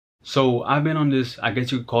So I've been on this, I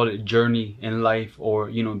guess you could call it journey in life,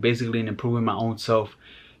 or, basically in improving my own self.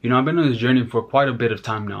 I've been on this journey for quite a bit of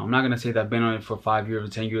time now. I'm not going to say that I've been on it for 5 years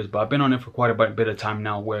or 10 years, but I've been on it for quite a bit of time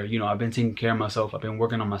now where, I've been taking care of myself. I've been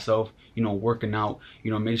working on myself, working out,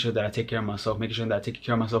 making sure that I take care of myself, making sure that I take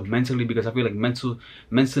care of myself mentally, because I feel like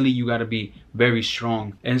mentally you got to be very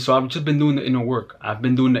strong. And so I've just been doing the inner work. I've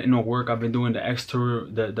been doing the inner work. I've been doing the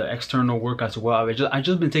external work as well. I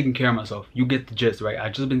just been taking care of myself. You get the gist, right?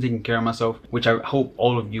 I've just been taking care of myself, which I hope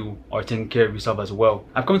all of you are taking care of yourself as well.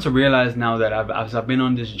 I've come to realize now that as I've been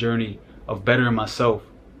on this journey of bettering myself,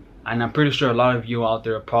 and I'm pretty sure a lot of you out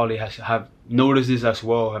there probably have noticed this as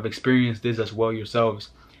well, have experienced this as well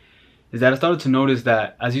yourselves, is that I started to notice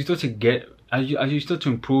that as you start to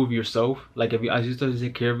improve yourself, like as you start to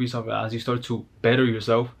take care of yourself, as you start to better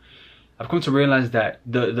yourself, I've come to realize that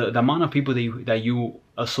the amount of people that you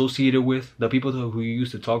associated with, the people who you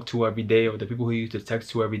used to talk to every day, or the people who you used to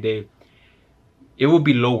text to every day, it will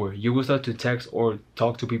be lower. You will start to text or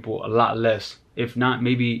talk to people a lot less, if not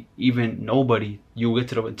maybe even nobody. You will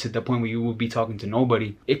get to the point where you will be talking to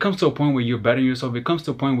nobody. It comes to a point where you're bettering yourself. It comes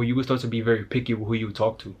to a point where you will start to be very picky with who you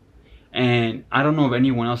talk to. And I don't know if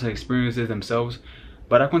anyone else has experienced this themselves,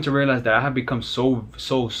 but I've come to realize that I have become so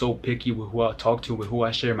picky with who I talk to, with who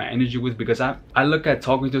I share my energy with, because I look at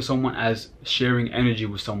talking to someone as sharing energy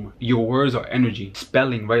with someone. Your words are energy.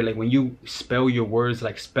 Spelling, right? Like when you spell your words,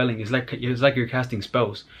 like spelling, it's like you're casting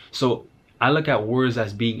spells. So I look at words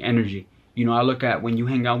as being energy. I look at when you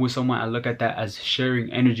hang out with someone, I look at that as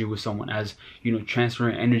sharing energy with someone, as,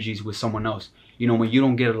 transferring energies with someone else. When you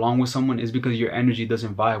don't get along with someone, it's because your energy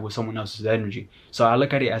doesn't vibe with someone else's energy. So I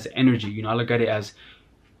look at it as energy. I look at it as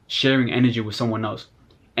sharing energy with someone else.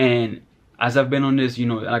 And as I've been on this,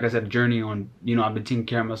 like I said, journey on, I've been taking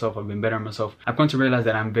care of myself, I've been bettering myself, I've come to realize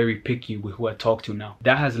that I'm very picky with who I talk to now.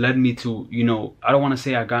 That has led me to, I don't want to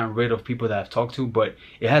say I've gotten rid of people that I've talked to, but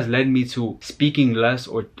it has led me to speaking less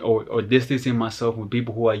or distancing myself with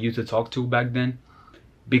people who I used to talk to back then,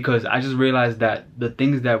 because I just realized that the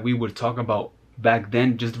things that we would talk about back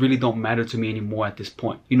then just really don't matter to me anymore at this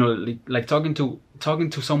point. Like talking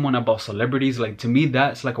to someone about celebrities, like to me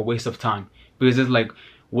that's like a waste of time, because it's like,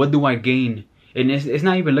 what do I gain? And it's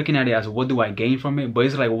not even looking at it as what do I gain from it, but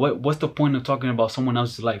it's like, what's the point of talking about someone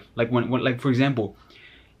else's life? Like when like for example,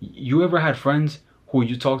 you ever had friends who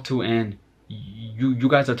you talk to and you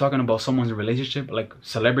guys are talking about someone's relationship, like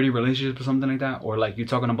celebrity relationship or something like that, or like you're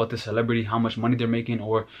talking about the celebrity, how much money they're making,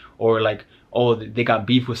 or like, oh, they got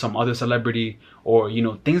beef with some other celebrity, or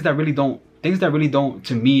things that really don't,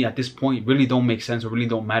 to me at this point, really don't make sense or really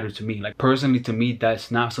don't matter to me. Like personally, to me,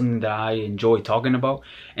 that's not something that I enjoy talking about.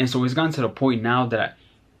 And so it's gotten to the point now that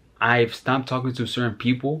I've stopped talking to certain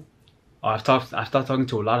people. I've stopped talking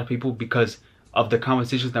to a lot of people because of the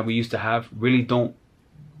conversations that we used to have really don't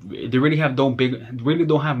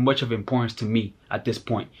have much of importance to me at this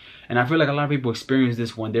point. And I feel like a lot of people experience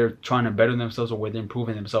this when they're trying to better themselves or when they're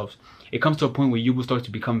improving themselves. It comes to a point where you will start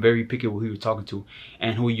to become very picky with who you're talking to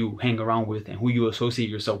and who you hang around with and who you associate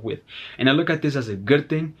yourself with. And I look at this as a good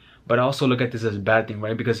thing, but I also look at this as a bad thing,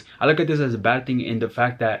 right? Because I look at this as a bad thing in the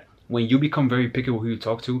fact that when you become very picky with who you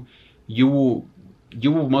talk to, you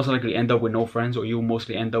will most likely end up with no friends, or you will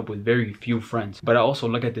mostly end up with very few friends. But I also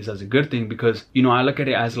look at this as a good thing, because I look at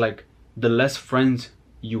it as like, the less friends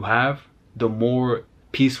you have, the more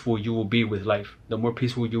peaceful you will be with life, the more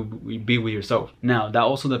peaceful you will be with yourself. Now that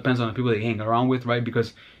also depends on the people that you hang around with, right?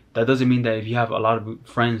 Because that doesn't mean that if you have a lot of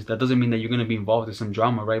friends, that doesn't mean that you're going to be involved in some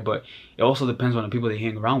drama, right? But it also depends on the people that you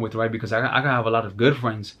hang around with, right? Because I can have a lot of good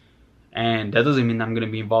friends, and that doesn't mean I'm going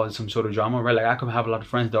to be involved in some sort of drama, right? Like I could have a lot of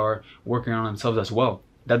friends that are working on themselves as well.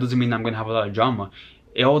 That doesn't mean I'm going to have a lot of drama.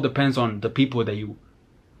 It all depends on the people that you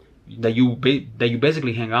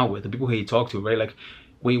basically hang out with, the people who you talk to, right? Like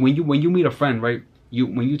when you meet a friend, right?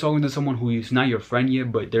 When you're talking to someone who is not your friend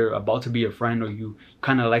yet, but they're about to be your friend, or you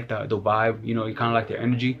kind of like the vibe, you kind of like their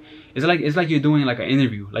energy. It's like you're doing like an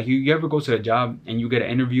interview. Like you ever go to a job and you get an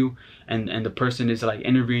interview, and the person is like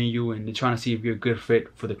interviewing you and they're trying to see if you're a good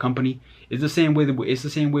fit for the company. It's the same way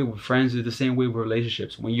with friends. It's the same way with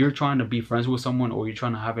relationships. When you're trying to be friends with someone, or you're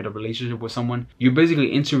trying to have a relationship with someone, you're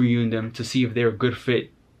basically interviewing them to see if they're a good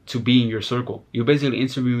fit to be in your circle. You're basically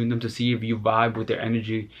interviewing them to see if you vibe with their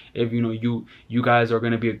energy, if you guys are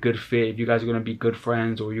going to be a good fit, if you guys are going to be good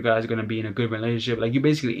friends, or you guys are going to be in a good relationship. Like you're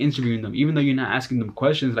basically interviewing them, even though you're not asking them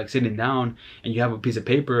questions, like sitting down and you have a piece of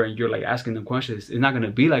paper and you're like asking them questions. It's not going to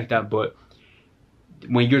be like that. But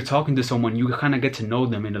when you're talking to someone, you kind of get to know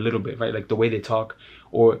them in a little bit, right? Like the way they talk,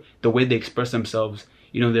 or the way they express themselves,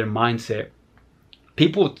 their mindset.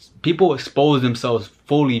 people expose themselves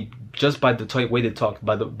fully just by the way they talk,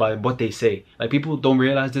 by what they say. Like, people don't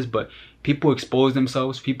realize this, but people expose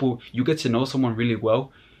themselves. You get to know someone really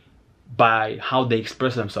well by how they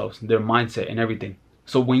express themselves, their mindset and everything.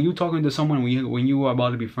 So when you talking to someone, when you are about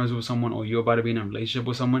to be friends with someone, or you're about to be in a relationship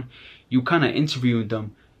with someone, you kind of interview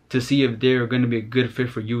them to see if they're going to be a good fit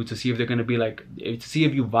for you, to see if they're going to be like, to see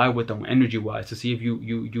if you vibe with them energy wise, to see if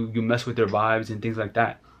you mess with their vibes and things like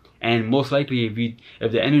that. And most likely,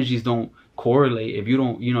 if the energies don't correlate, if you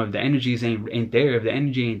don't, if the energies ain't there, if the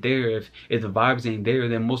energy ain't there, if the vibes ain't there,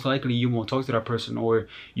 then most likely you won't talk to that person, or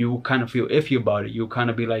you will kind of feel iffy about it. You'll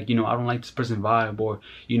kind of be like, I don't like this person vibe, or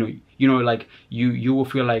like you will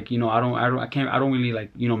feel like, I don't really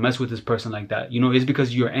like, mess with this person like that. It's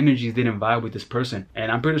because your energies didn't vibe with this person.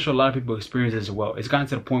 And I'm pretty sure a lot of people experience this as well. It's gotten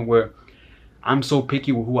to the point where I'm so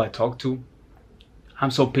picky with who I talk to. I'm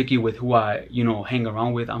so picky with who I, hang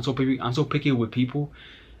around with. I'm so picky with people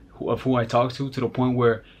who I talk to the point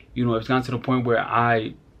where, it's gotten to the point where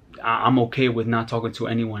I'm okay with not talking to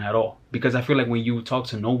anyone at all. Because I feel like when you talk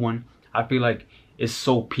to no one, I feel like it's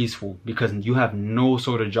so peaceful, because you have no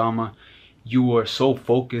sort of drama. You are so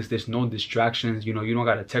focused. There's no distractions. You don't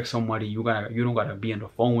gotta text somebody. You don't gotta be on the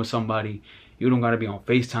phone with somebody. You don't gotta be on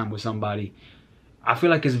FaceTime with somebody. I feel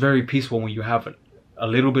like it's very peaceful when you have a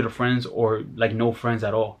little bit of friends, or like no friends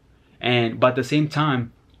at all. But at the same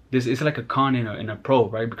time, this is like a con and a pro,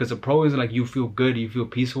 right? Because a pro is like, you feel good, you feel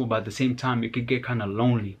peaceful, but at the same time it could get kind of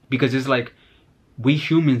lonely, because it's like,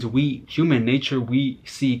 human nature, we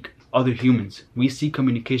seek other humans. We seek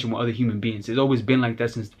communication with other human beings. It's always been like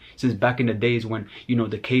that since back in the days when,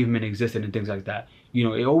 the cavemen existed and things like that.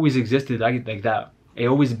 It always existed like that. It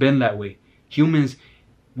always been that way. Humans,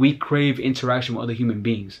 we crave interaction with other human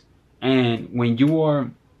beings. And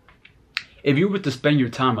if you were to spend your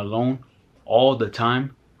time alone all the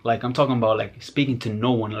time, like I'm talking about like speaking to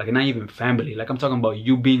no one, like not even family, like I'm talking about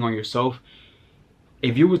you being on yourself.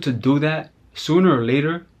 If you were to do that, sooner or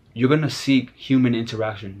later, you're going to seek human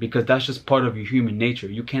interaction, because that's just part of your human nature.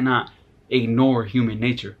 You cannot ignore human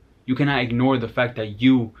nature. You cannot ignore the fact that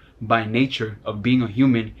you, by nature of being a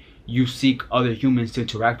human, you seek other humans to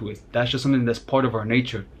interact with. That's just something that's part of our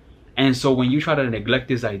nature. And so when you try to neglect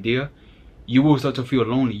this idea, you will start to feel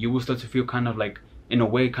lonely. You will start to feel kind of like, in a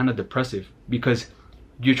way, kind of depressive, because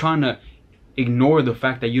you're trying to ignore the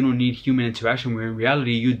fact that you don't need human interaction, where in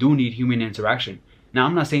reality you do need human interaction. Now,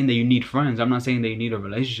 I'm not saying that you need friends. I'm not saying that you need a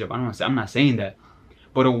relationship. I'm not saying that.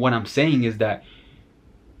 But what I'm saying is that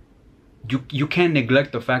you can't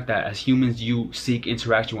neglect the fact that as humans, you seek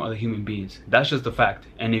interaction with other human beings. That's just a fact.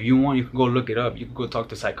 And if you want, you can go look it up. You can go talk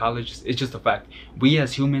to psychologists. It's just a fact. We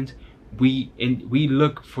as humans, we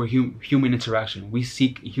look for human interaction. We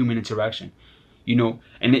seek human interaction.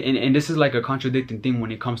 And this is like a contradicting thing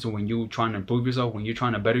when it comes to when you're trying to improve yourself, when you're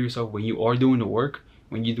trying to better yourself, when you are doing the work,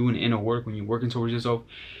 when you're doing the inner work, when you're working towards yourself.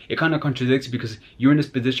 It kind of contradicts, because you're in this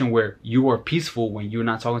position where you are peaceful when you're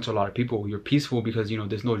not talking to a lot of people. You're peaceful because,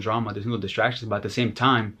 there's no drama, there's no distractions. But at the same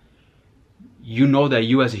time, that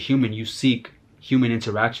you as a human, you seek human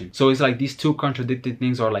interaction. So it's like these two contradicting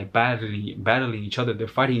things are like battling each other. They're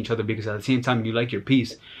fighting each other, because at the same time you like your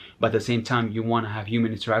peace, but at the same time you want to have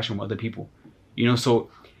human interaction with other people. So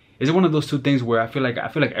it's one of those two things where I feel like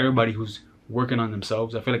everybody who's working on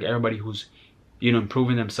themselves, I feel like everybody who's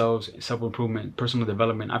improving themselves, self-improvement, personal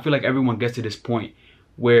development, I feel like everyone gets to this point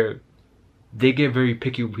where they get very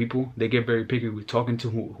picky with people. They get very picky with talking to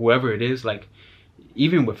whoever it is. Like,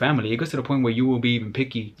 even with family, it gets to the point where you will be even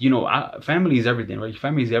picky. Family is everything, right?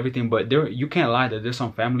 Family is everything, but you can't lie that there's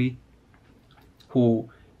some family who,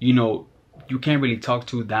 you can't really talk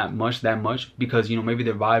to that much, because, maybe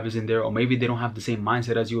their vibe isn't there, or maybe they don't have the same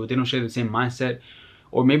mindset as you, or they don't share the same mindset,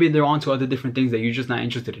 or maybe they're onto other different things that you're just not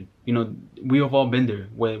interested in. We have all been there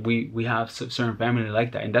where we have certain family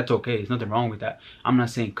like that, and that's okay. There's nothing wrong with that. I'm not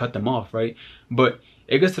saying cut them off, right? But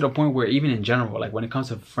it gets to the point where even in general, like when it comes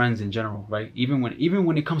to friends in general, right? Even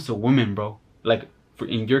when it comes to women, bro, like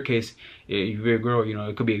in your case, if you're a girl,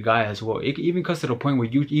 it could be a guy as well. It even comes to the point where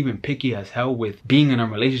you even picky as hell with being in a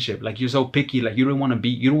relationship. Like, you're so picky, like you don't want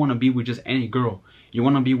to be with just any girl. You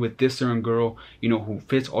want to be with this certain girl, who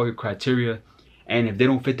fits all your criteria. And if they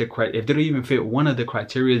don't even fit one of the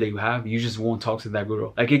criteria that you have, you just won't talk to that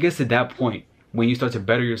girl. Like, it gets to that point when you start to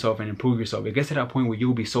better yourself and improve yourself. It gets to that point where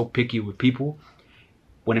you'll be so picky with people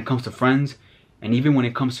when it comes to friends, and even when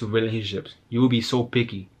it comes to relationships. You will be so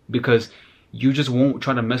picky, because you just won't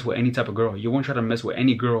try to mess with any type of girl. You won't try to mess with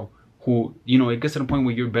any girl who, it gets to the point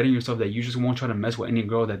where you're bettering yourself that you just won't try to mess with any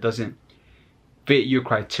girl that doesn't fit your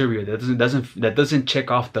criteria, that doesn't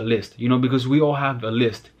check off the list, because we all have a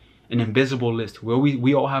list. an invisible list where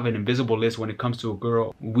we all have an invisible list when it comes to a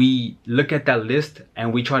girl. We look at that list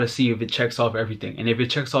and we try to see if it checks off everything. And if it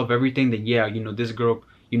checks off everything, then yeah, you know, this girl,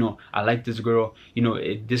 you know, I like this girl, you know,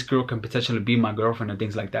 this girl can potentially be my girlfriend and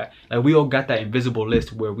things like that. Like, we all got that invisible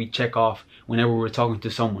list where we check off whenever we're talking to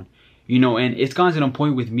someone, you know. And it's gotten to the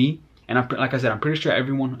point with me, and like I said, I'm pretty sure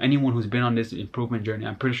anyone who's been on this improvement journey,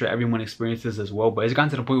 I'm pretty sure everyone experiences as well. But it's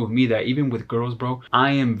gotten to the point with me that even with girls, bro,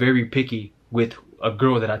 I am very picky with a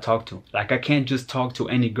girl that I talk to. Like, I can't just talk to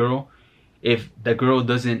any girl if the girl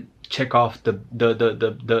doesn't check off the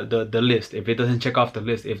list. If it doesn't check off the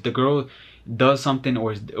list, if the girl does something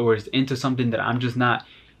or is into something that I'm just not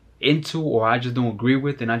into, or I just don't agree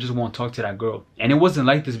with, and I just won't talk to that girl. And it wasn't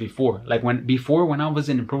like this before. Like, when I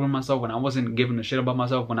wasn't improving myself, when I wasn't giving a shit about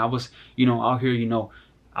myself, when I was, you know, out here, you know,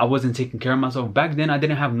 I wasn't taking care of myself. Back then, I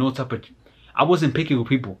didn't have no type of, I wasn't picky with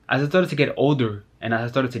people. As I started to get older and as I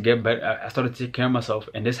started to get better, I started to take care of myself.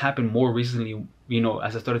 And this happened more recently, you know,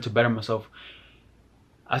 as I started to better myself.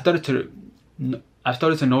 I started to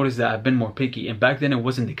notice that I've been more picky, and back then it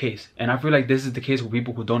wasn't the case. And I feel like this is the case with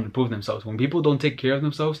people who don't improve themselves. When people don't take care of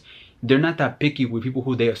themselves, they're not that picky with people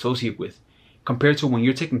who they associate with. Compared to when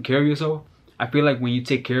you're taking care of yourself, I feel like when you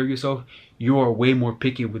take care of yourself, you are way more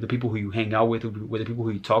picky with the people who you hang out with the people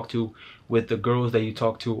who you talk to, with the girls that you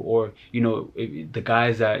talk to, or, you know, the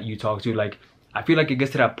guys that you talk to. Like, I feel like it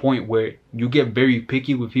gets to that point where you get very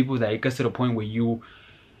picky with people, that it gets to the point where you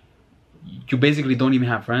basically don't even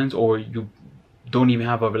have friends, or you don't even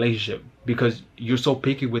have a relationship, because you're so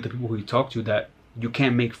picky with the people who you talk to that you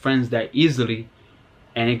can't make friends that easily.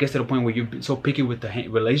 And it gets to the point where you're so picky with the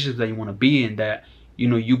relationships that you want to be in, that, you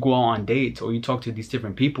know, you go out on dates or you talk to these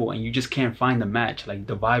different people and you just can't find the match. Like,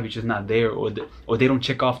 the vibe is just not there, or they don't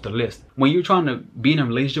check off the list. When you're trying to be in a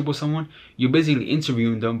relationship with someone, you're basically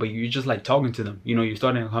interviewing them, but you're just like talking to them. You know, you're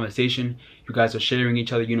starting a conversation, you guys are sharing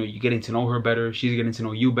each other, you know, you're getting to know her better, she's getting to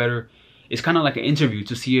know you better. It's kind of like an interview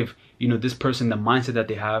to see if, you know, this person, the mindset that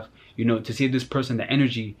they have, you know, to see if this person, the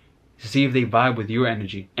energy, to see if they vibe with your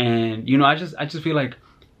energy. And, you know, I just feel like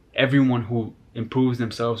everyone who improves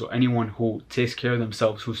themselves, or anyone who takes care of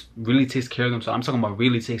themselves, who really takes care of themselves, I'm talking about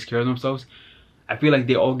really takes care of themselves, I feel like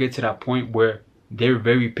they all get to that point where they're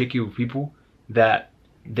very picky with people, that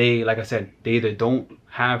they, like I said, they either don't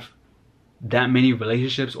have that many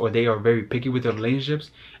relationships, or they are very picky with their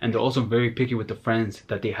relationships, and they're also very picky with the friends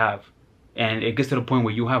that they have. And it gets to the point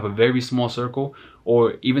where you have a very small circle,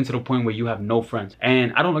 or even to the point where you have no friends.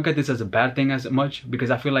 And I don't look at this as a bad thing as much, because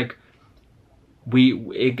I feel like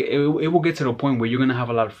it will get to the point where you're gonna have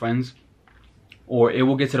a lot of friends, or it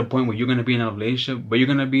will get to the point where you're gonna be in a relationship, but you're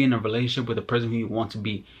gonna be in a relationship with the person who you want to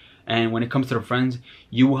be. And when it comes to the friends,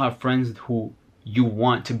 you will have friends who you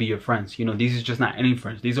want to be your friends. You know, these are just not any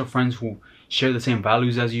friends. These are friends who share the same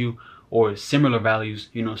values as you, or similar values,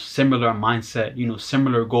 you know, similar mindset, you know,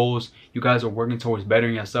 similar goals. You guys are working towards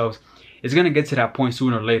bettering yourselves. It's gonna get to that point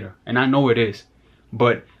sooner or later, and I know it is.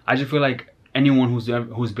 But I just feel like anyone who's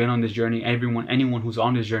been on this journey, anyone who's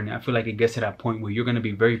on this journey, I feel like it gets to that point where you're gonna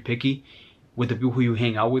be very picky with the people who you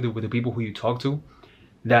hang out with, or with the people who you talk to,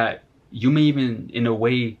 that you may even in a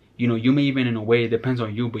way, you know, it depends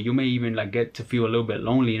on you, but you may even like get to feel a little bit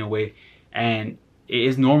lonely in a way. And it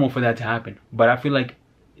is normal for that to happen. But I feel like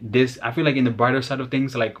in the brighter side of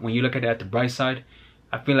things, like when you look at it at the bright side,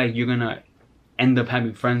 I feel like you're gonna end up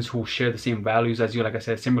having friends who share the same values as you, like I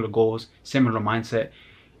said, similar goals, similar mindset.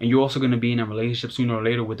 And you're also gonna be in a relationship sooner or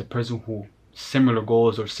later with the person who similar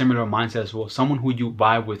goals or similar mindset as well, someone who you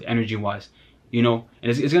vibe with energy wise, you know.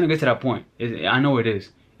 And it's gonna get to that point. I know it is.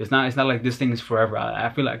 It's not like this thing is forever. I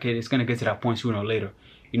feel like it's gonna get to that point sooner or later.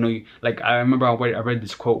 You know, like I remember I read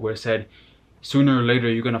this quote where it said, sooner or later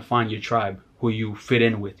you're gonna find your tribe who you fit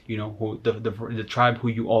in with, you know, who the tribe who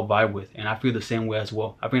you all vibe with. And I feel the same way as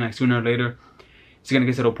well. I feel like sooner or later it's gonna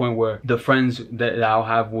get to the point where the friends that I'll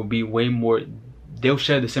have will be way more, they'll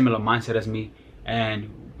share the similar mindset as me,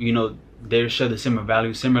 and you know, they'll share the similar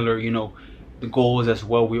values, similar, you know, the goals as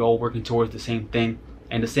well. We're all working towards the same thing.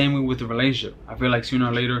 And the same way with the relationship. I feel like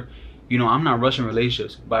sooner or later, you know, I'm not rushing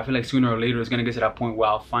relationships, but I feel like sooner or later it's gonna get to that point where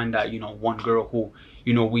I'll find that, you know, one girl who,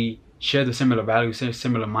 you know, we share the similar values,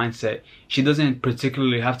 similar mindset. She doesn't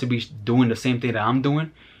particularly have to be doing the same thing that I'm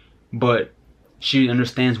doing, but she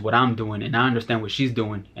understands what I'm doing and I understand what she's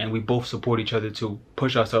doing, and we both support each other to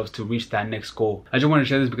push ourselves to reach that next goal. I just want to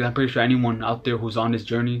share this because I'm pretty sure anyone out there who's on this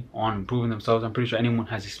journey on improving themselves, I'm pretty sure everyone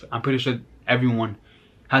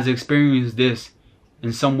has experienced this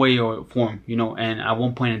in some way or form, you know, and at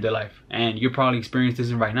one point in their life. And you're probably experiencing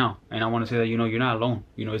this right now. And I want to say that, you know, you're not alone.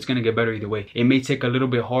 You know, it's going to get better either way. It may take a little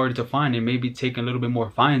bit harder to find. It may be taking a little bit more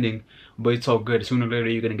finding, but it's all good. Sooner or later,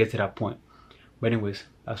 you're going to get to that point. But anyways,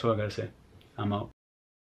 That's what I gotta say. I'm out.